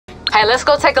Hey, let's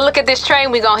go take a look at this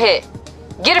train we gonna hit.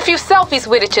 Get a few selfies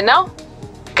with it, you know?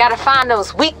 Gotta find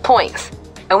those weak points.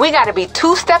 And we gotta be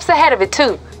 2 steps ahead of it,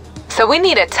 too. So we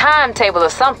need a timetable or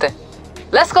something.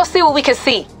 Let's go see what we can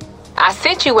see. I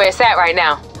sent you where it's at right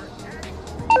now.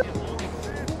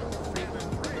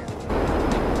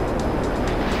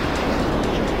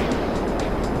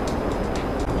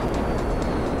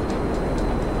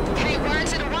 Hey, word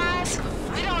to the wise,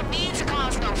 we don't need to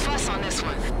cause no fuss on this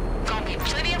one. Gonna be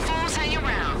plenty of fools hanging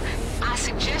around. I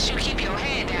suggest you keep your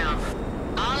head down.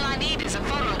 All I need is a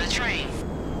photo of the train.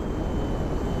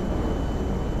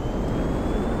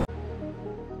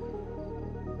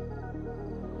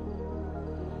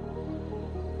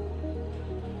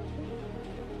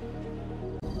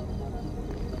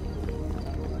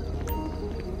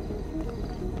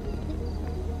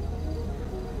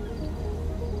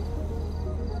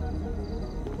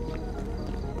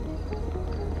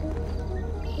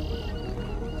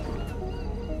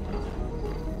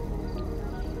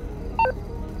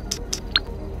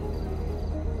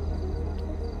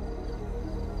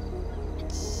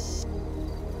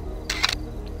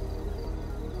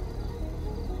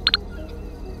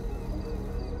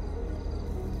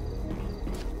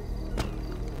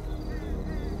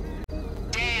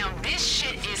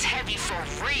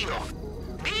 For real.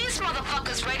 These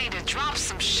motherfuckers ready to drop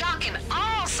some shock and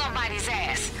all somebody's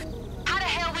ass. How the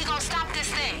hell we gonna stop this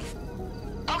thing?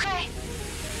 Okay?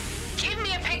 Give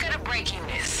me a pick of the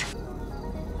breakingness.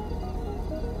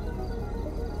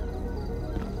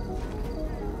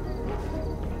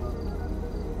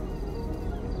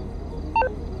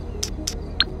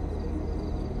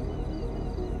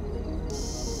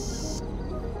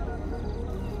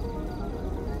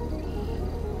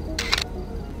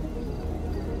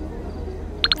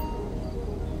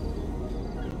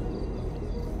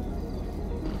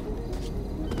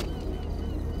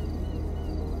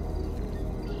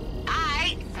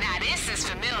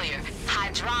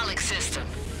 Hydraulic system.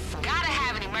 Gotta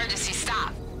have an emergency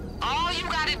stop. All you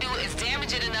gotta do is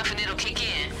damage it enough and it'll kick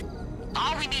in.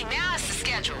 All we need now is the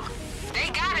schedule. They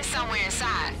got it somewhere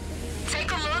inside.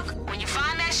 Take a look. When you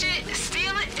find that shit,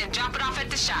 steal it and drop it off at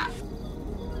the shop.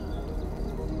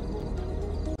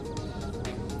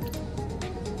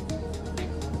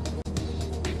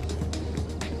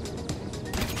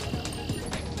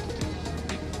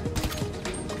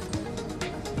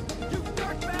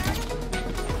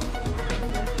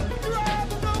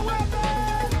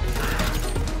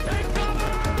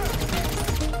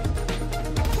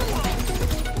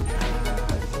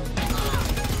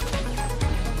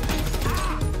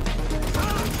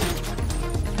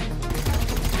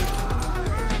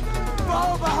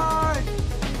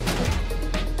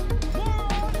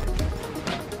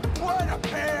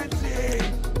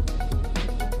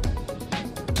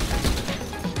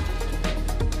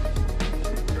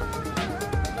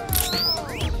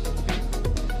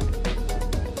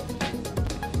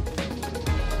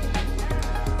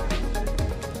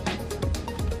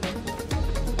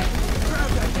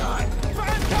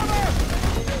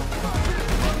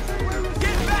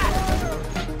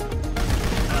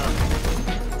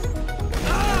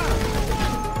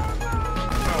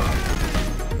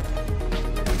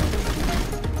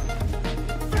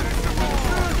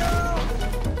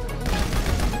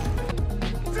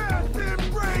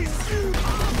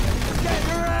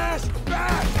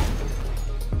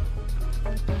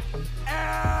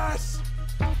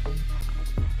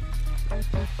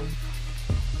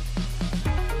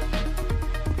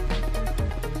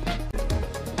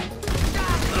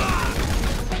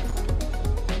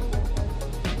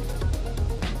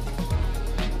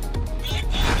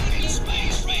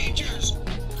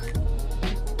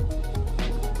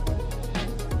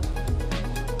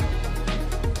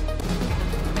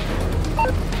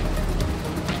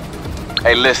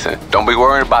 Hey listen, don't be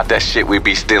worried about that shit we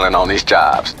be stealing on these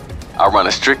jobs. I run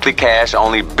a strictly cash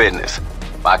only business.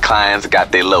 My clients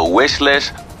got their little wish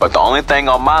list, but the only thing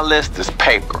on my list is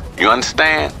paper. You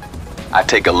understand? I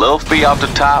take a little fee off the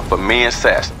top for me and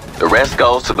Sess. The rest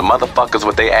goes to the motherfuckers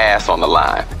with their ass on the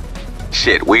line.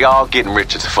 Shit, we all getting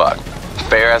rich as fuck.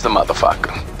 Fair as a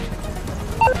motherfucker.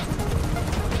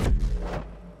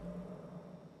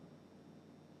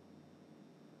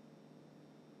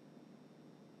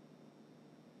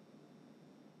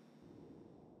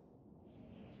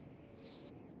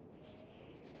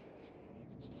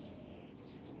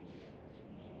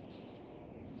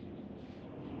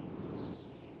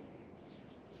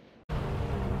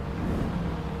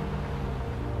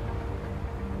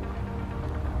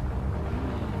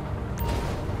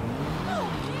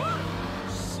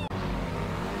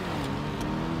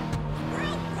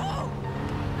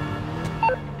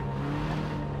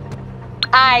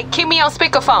 Alright, keep me on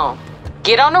speakerphone.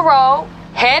 Get on the road,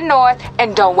 head north,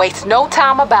 and don't waste no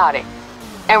time about it.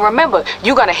 And remember,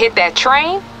 you gonna hit that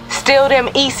train, steal them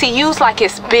ECUs like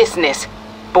it's business.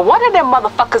 But one of them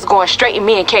motherfuckers going straight in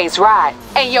me and Kay's ride.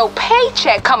 And your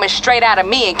paycheck coming straight out of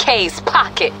me and Kay's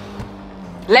pocket.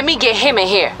 Let me get him in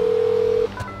here.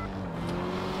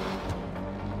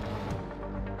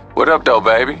 What up, though,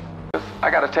 baby? I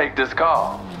gotta take this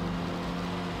call.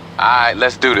 Alright,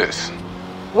 let's do this.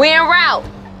 We en route.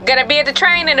 Gonna be at the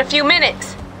train in a few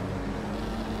minutes.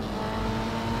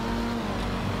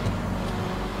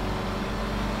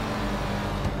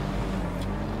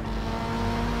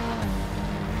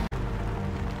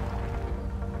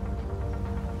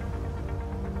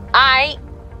 Alright.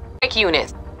 Brake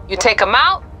units. You take them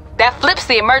out, that flips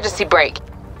the emergency brake.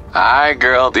 Alright,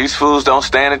 girl, these fools don't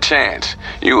stand a chance.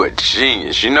 You a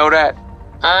genius, you know that?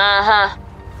 Uh-huh.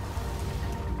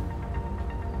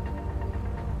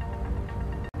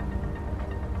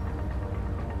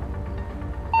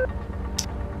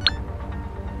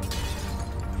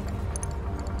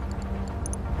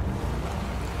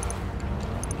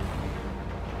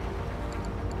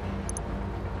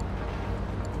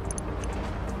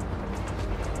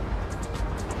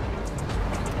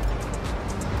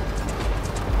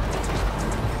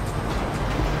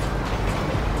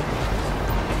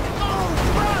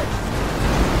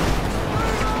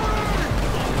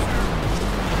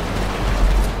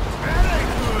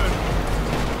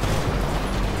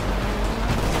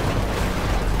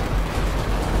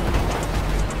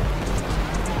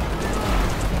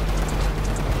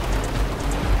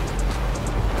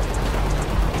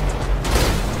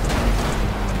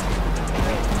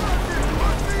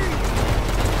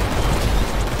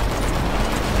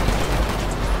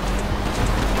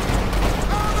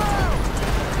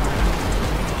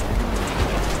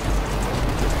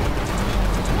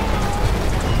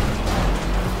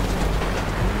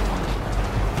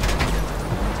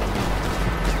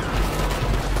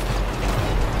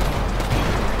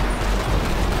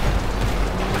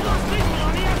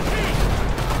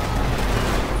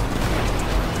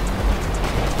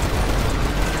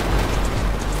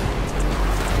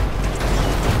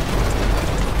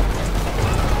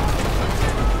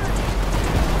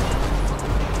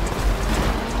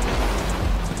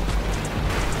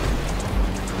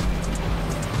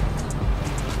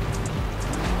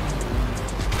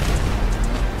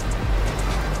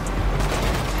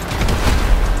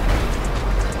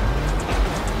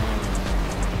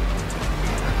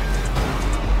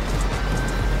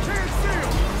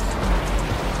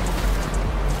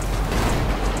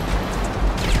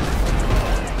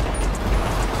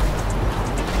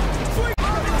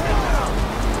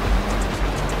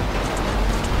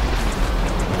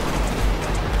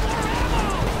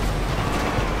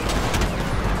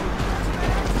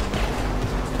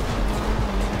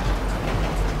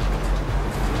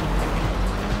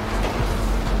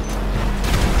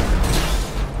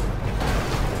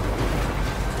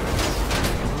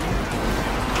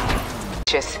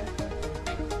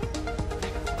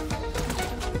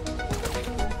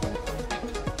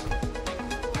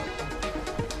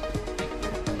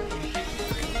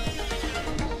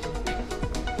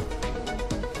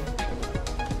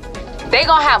 They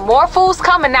gonna have more fools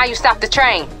coming now you stop the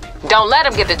train. Don't let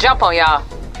them get the jump on y'all.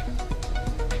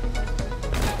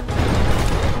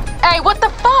 Hey, what the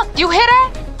fuck? You hear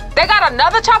that? They got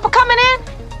another chopper coming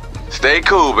in? Stay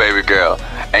cool, baby girl.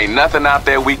 Ain't nothing out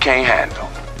there we can't handle.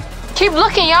 Keep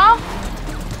looking, y'all.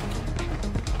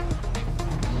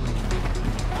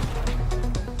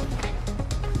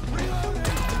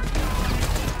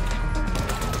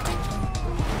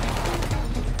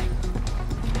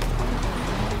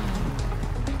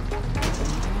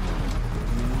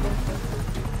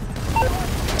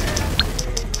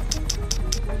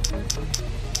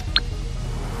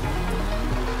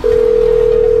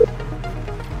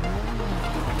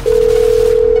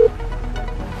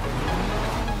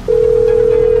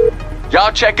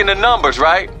 Y'all checking the numbers,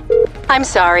 right? I'm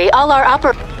sorry, all our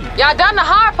Y'all done the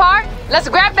hard part. Let's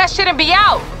grab that shit and be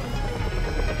out.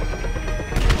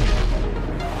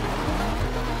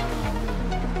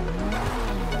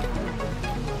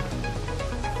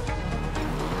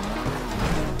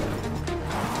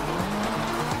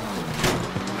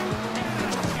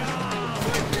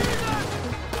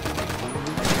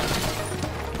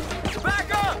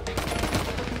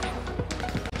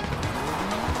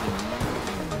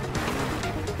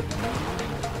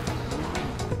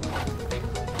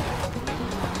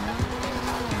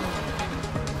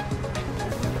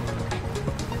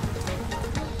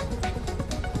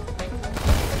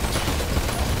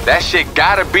 That shit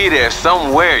gotta be there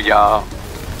somewhere, y'all.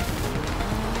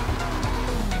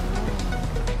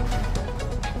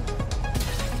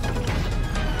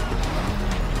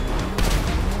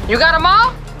 You got them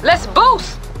all? Let's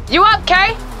boost. You up,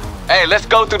 Kay? Hey, let's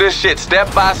go through this shit step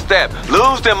by step.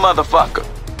 Lose them motherfucker.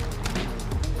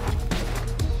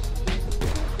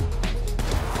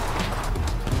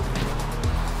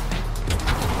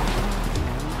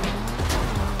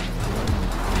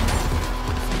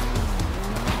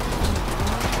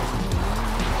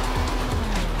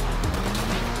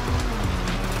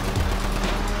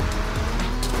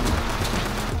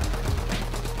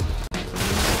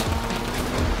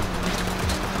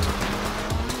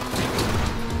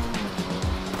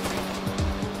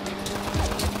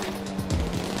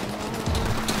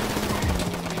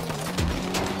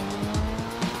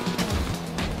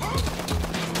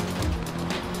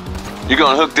 You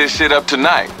gonna hook this shit up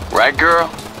tonight, right, girl?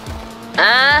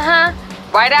 Uh-huh.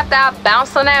 Right after I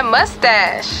bounce on that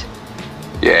mustache.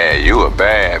 Yeah, you a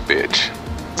bad bitch.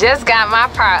 Just got my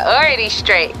priorities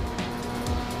straight.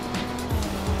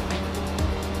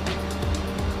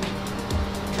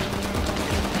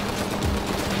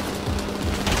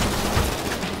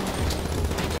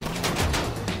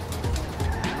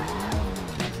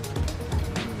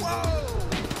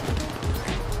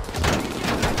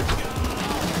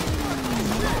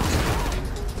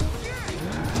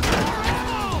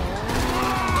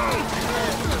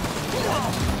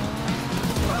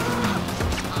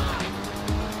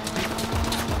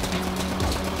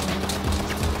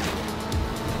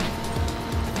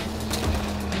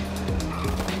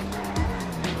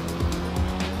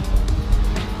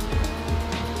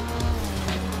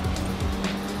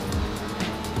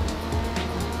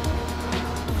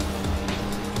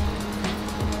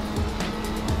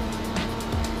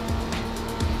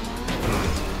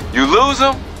 You lose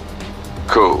them?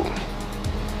 Cool.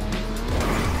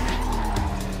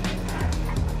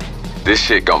 This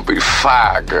shit gonna be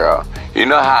fire, girl. You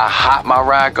know how hot my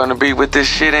ride gonna be with this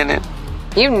shit in it?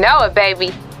 You know it,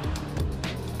 baby.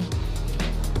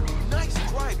 Nice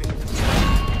driving.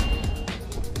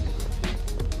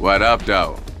 What up,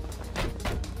 though?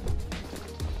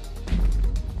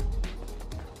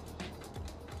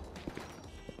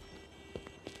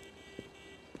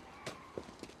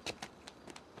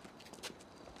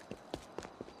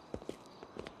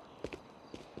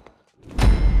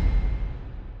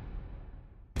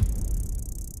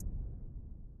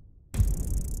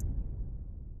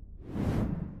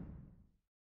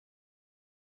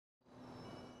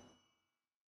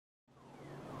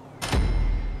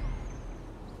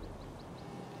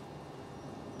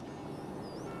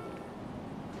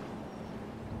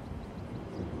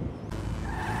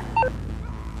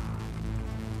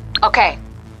 Okay,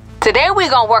 today we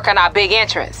gonna work on our big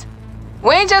entrance.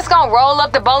 We ain't just gonna roll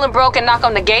up the Bolingbroke and knock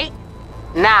on the gate.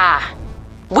 Nah,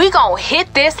 we gonna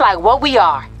hit this like what we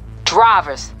are,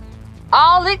 drivers.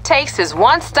 All it takes is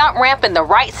one stunt ramp in the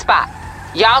right spot.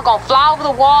 Y'all gonna fly over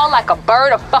the wall like a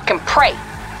bird of fucking prey.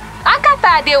 I got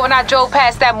the idea when I drove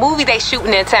past that movie they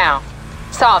shooting in town.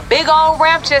 Saw a big old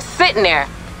ramp just sitting there.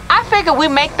 I figured we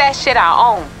make that shit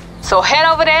our own. So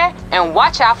head over there and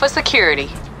watch out for security.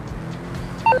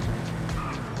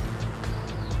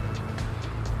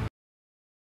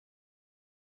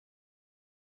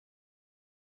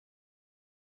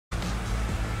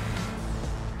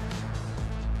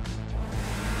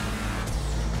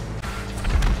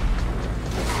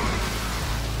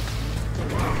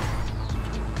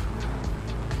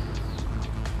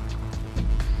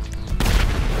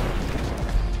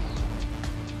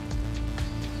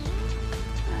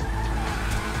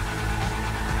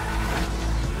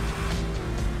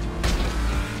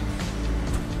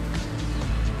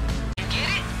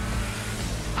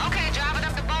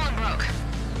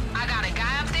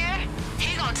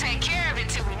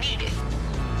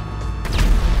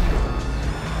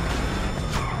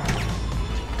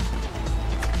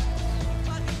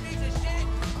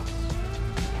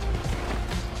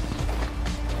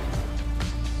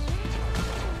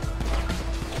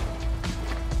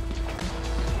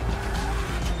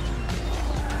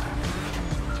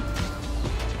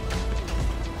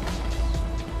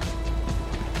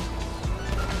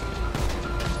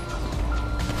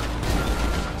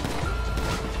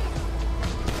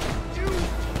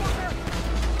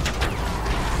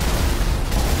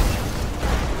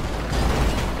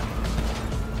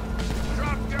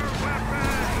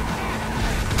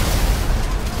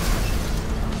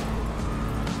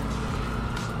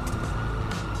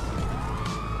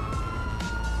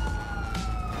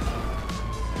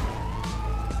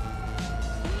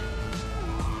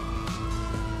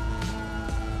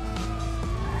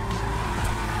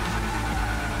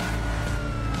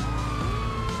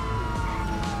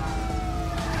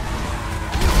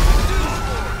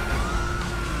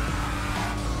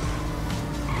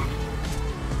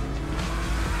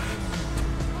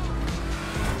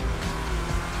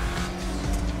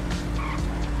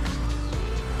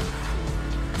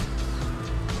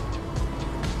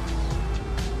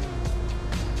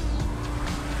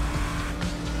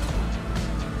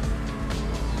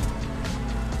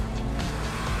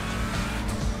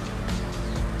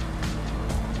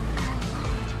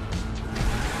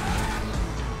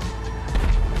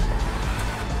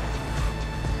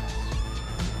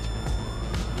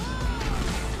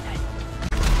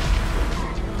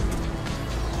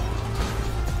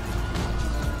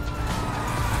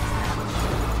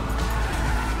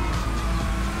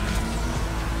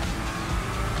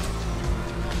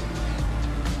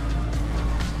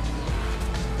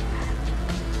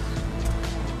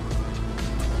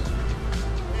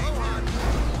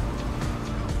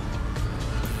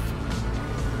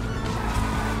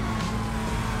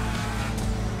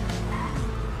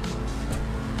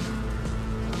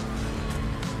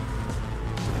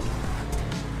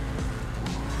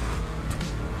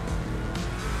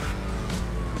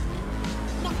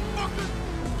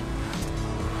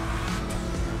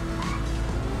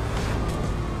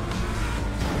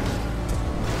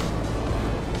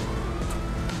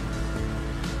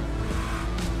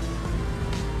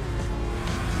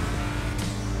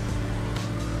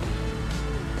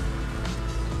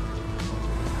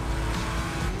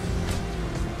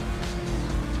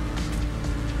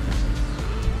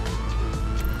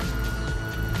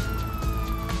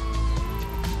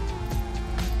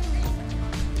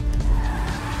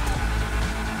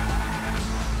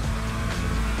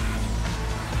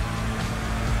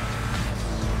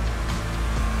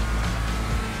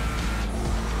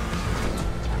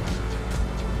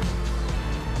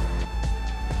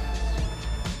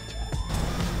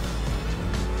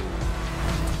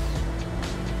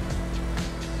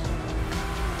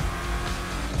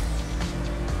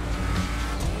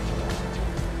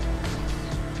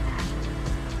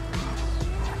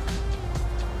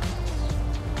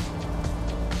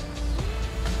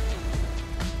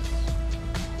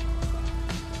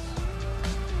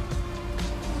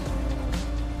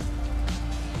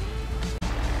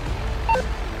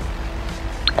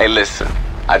 Hey, listen,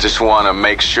 I just want to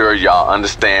make sure y'all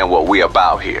understand what we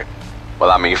about here.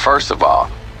 Well, I mean, first of all,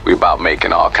 we about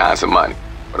making all kinds of money.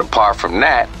 But apart from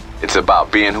that, it's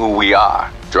about being who we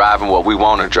are, driving what we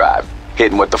want to drive,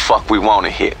 hitting what the fuck we want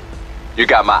to hit. You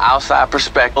got my outside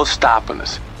perspective stopping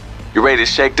us. You ready to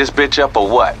shake this bitch up or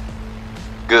what?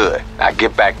 Good, now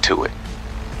get back to it.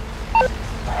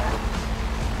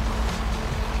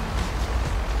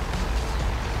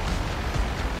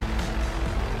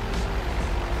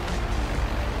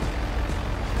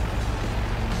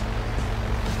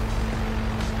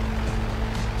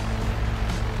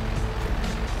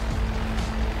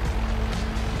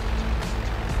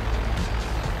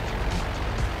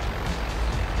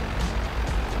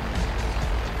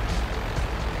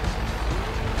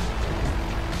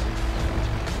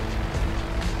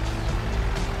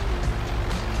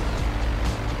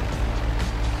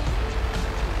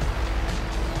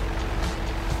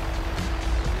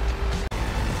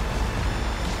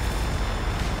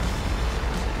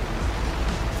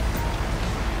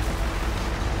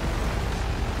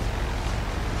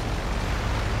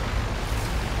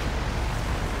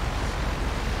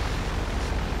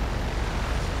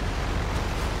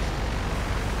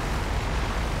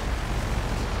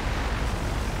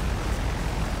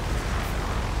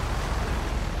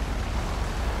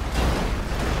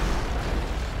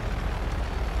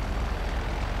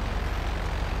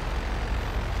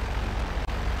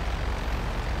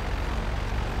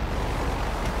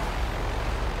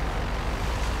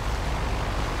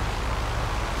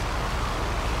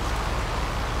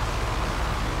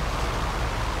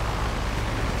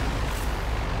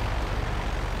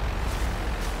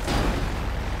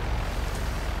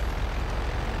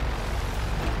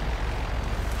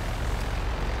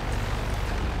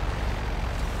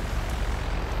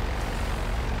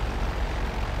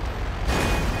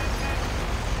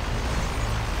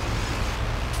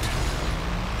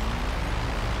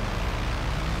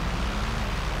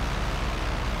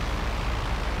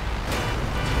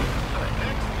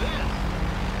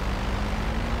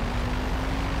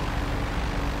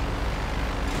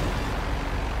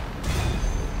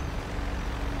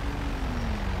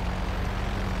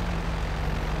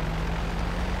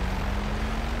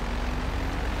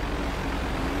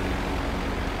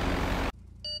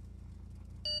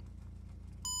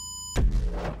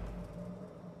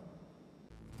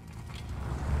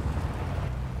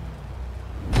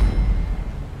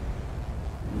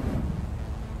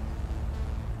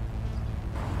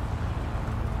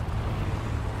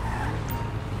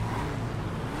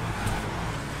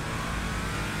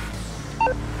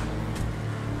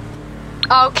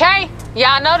 Okay,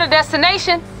 y'all know the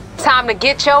destination. Time to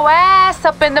get your ass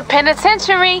up in the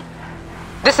penitentiary.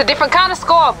 This a different kind of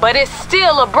score, but it's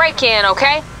still a break-in,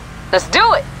 okay? Let's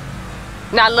do it.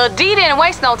 Now, Lil D didn't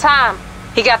waste no time.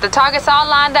 He got the targets all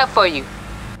lined up for you.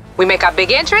 We make our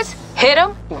big entrance, hit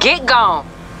him, get gone.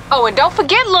 Oh, and don't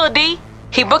forget Lil D.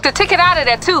 He booked a ticket out of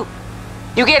there, too.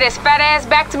 You get his fat ass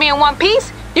back to me in one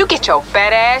piece, you get your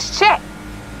fat ass check.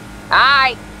 All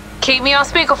right, keep me on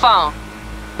speakerphone.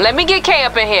 Let me get K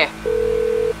up in here.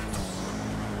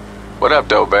 What up,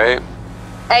 though, babe?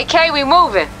 Hey, K, we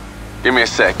moving. Give me a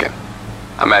second.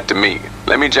 I'm at the meeting.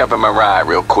 Let me jump in my ride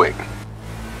real quick.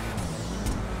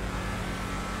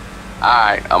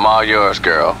 Alright, I'm all yours,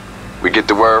 girl. We get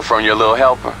the word from your little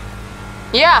helper?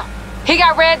 Yeah, he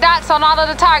got red dots on all of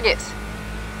the targets.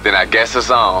 Then I guess it's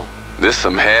on. This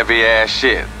some heavy-ass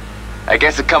shit. I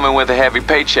guess it's coming with a heavy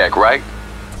paycheck, right?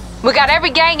 We got every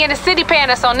gang in the city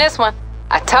paying us on this one.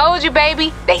 I told you,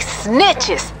 baby, they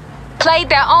snitches. Played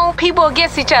their own people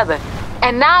against each other.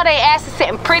 And now they ass is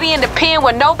sitting pretty in the pen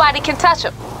where nobody can touch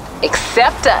them.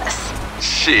 Except us.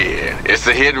 Shit, it's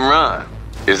a hit and run.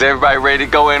 Is everybody ready to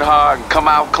go in hard and come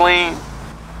out clean?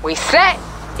 We set.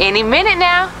 Any minute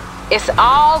now, it's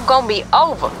all gonna be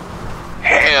over.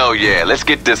 Hell yeah, let's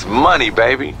get this money,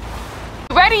 baby.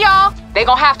 Ready, y'all? They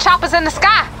gonna have choppers in the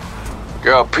sky.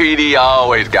 Girl, PD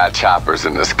always got choppers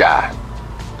in the sky.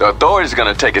 The authorities are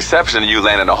gonna take exception to you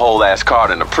landing a whole ass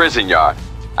card in the prison yard.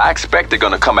 I expect they're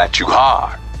gonna come at you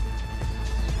hard.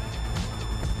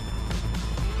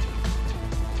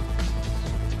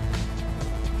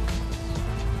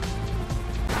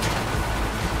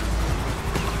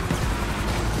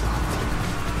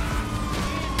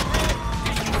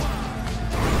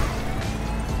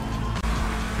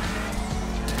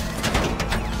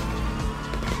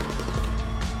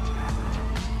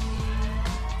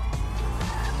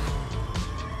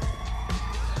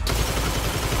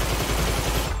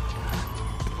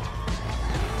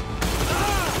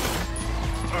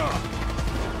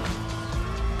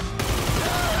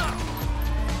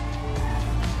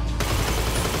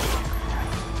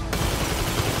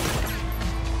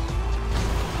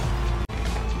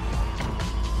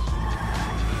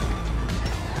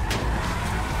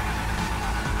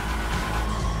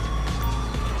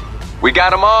 We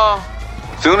got them all?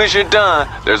 Soon as you're done,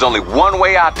 there's only one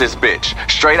way out this bitch.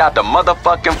 Straight out the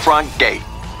motherfucking front gate.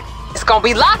 It's gonna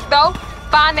be locked, though.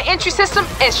 Find the entry system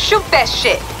and shoot that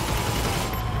shit.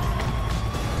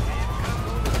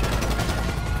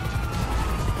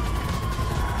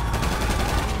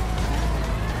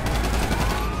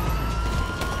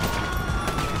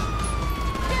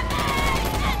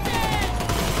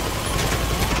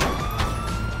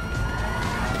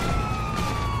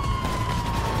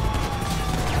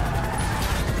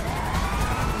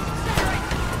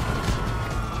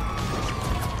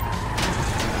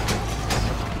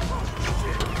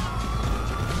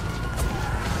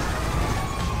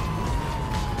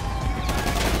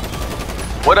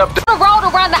 What up? The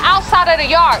road around the outside of the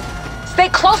yard. Stay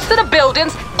close to the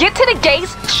buildings, get to the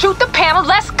gates, shoot the panel,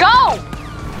 let's go!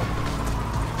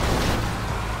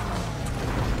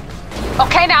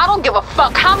 Okay, now I don't give a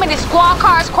fuck how many squad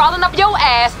cars crawling up your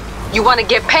ass. You wanna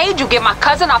get paid, you get my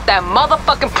cousin off that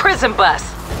motherfucking prison bus.